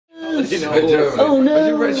Germany. Oh no! Is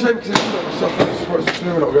it red shape because it's not stuff that's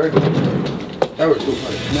we're not going? Oh, it's all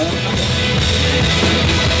fine. No.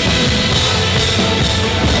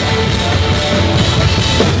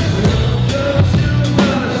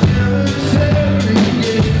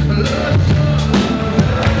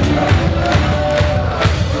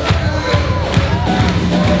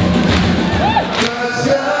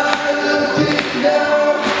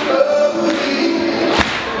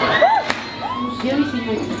 The only thing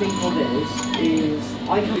I can think of is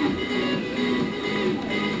I have.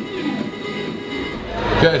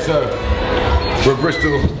 Okay, so we're at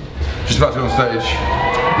Bristol, just about to go on stage,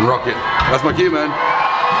 rock it. That's my cue, man.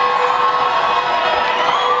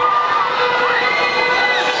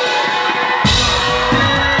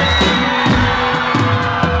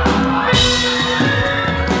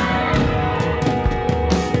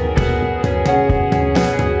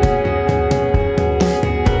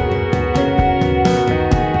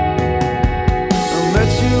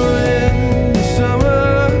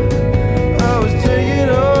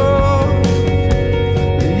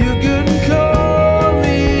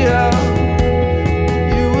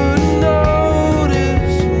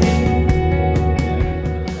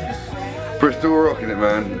 Bristol rocking it,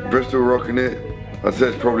 man. Bristol rocking it. I'd say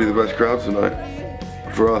it's probably the best crowd tonight.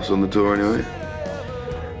 For us on the tour anyway.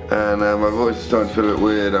 And my voice is starting to feel a bit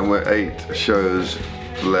weird, and we're 8 shows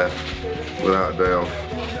left without a day off.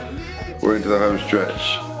 We're into the home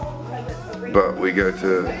stretch. But we go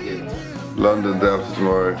to London day after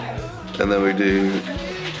tomorrow, and then we do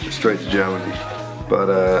straight to Germany. But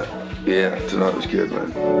yeah, tonight was good,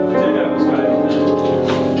 man.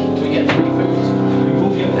 We get free food.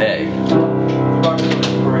 There.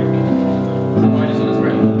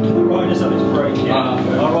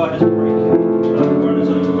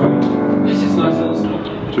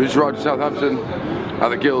 So we just arrived to Southampton at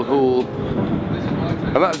the Guildhall,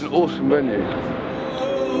 and that's an awesome venue.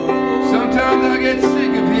 Sometimes I get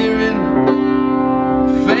sick of hearing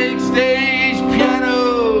fake stage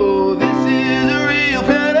piano. This is a real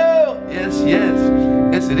piano. Yes, yes,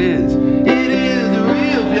 yes it is. It is a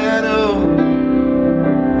real piano.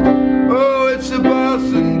 Oh, it's a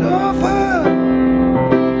Bossendorfer.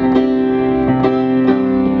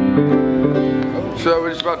 So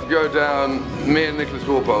we're just about to go down, me and Nicholas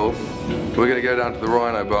Warpole, we're going to go down to the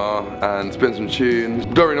Rhino bar and spin some tunes.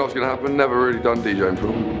 Don't really know what's going to happen, never really done DJing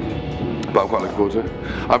before, but I'm quite looking forward to it.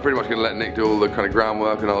 I'm pretty much going to let Nick do all the kind of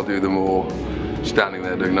groundwork, and I'll do the more standing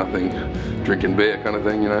there doing nothing, drinking beer kind of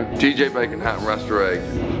thing, you know. DJ Bacon Hat and Rasta Egg,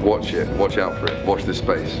 watch it, watch out for it, watch this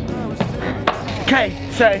space. Okay,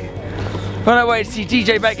 so we're on our way to see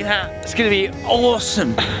DJ Bacon Hat. It's going to be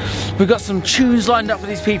awesome. We've got some tunes lined up for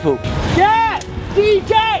these people. Yeah!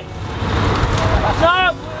 DJ!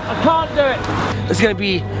 No! I can't do it! It's going to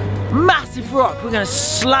be massive rock. We're going to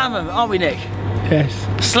slam them, aren't we, Nick? Yes.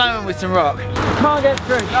 Slam them with some rock. Can't get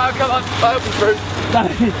through. No, come on, I hope through.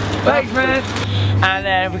 Thanks, man. And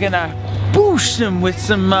then we're going to boost them with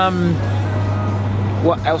some,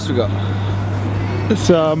 what else we got?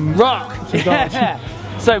 Some rock. Yeah.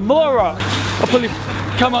 So more rock. I'll pull you.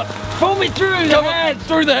 Come on. Pull me through the head.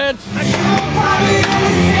 Through the head.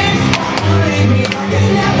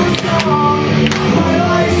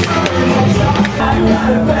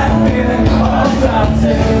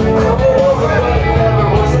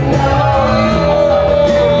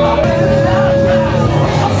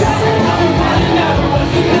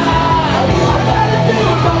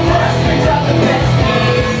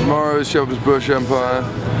 Tomorrow's Shepherd's Bush Empire.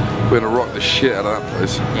 We're going to rock the shit out of that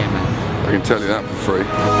place. Yeah, man. I can tell you that for free.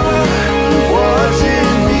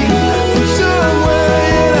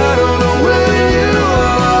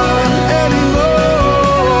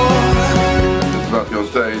 It's about to be on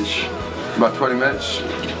stage. About 20 minutes.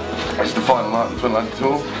 It's the final night of the Twin Atlantic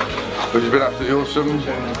tour, which has been absolutely awesome.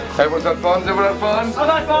 Everyone's had fun? Has everyone had fun? I've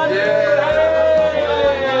had fun! Yeah!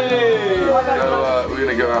 So, we're going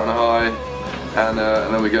to go out on a high, and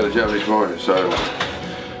then we go to Germany tomorrow, so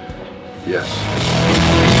yes.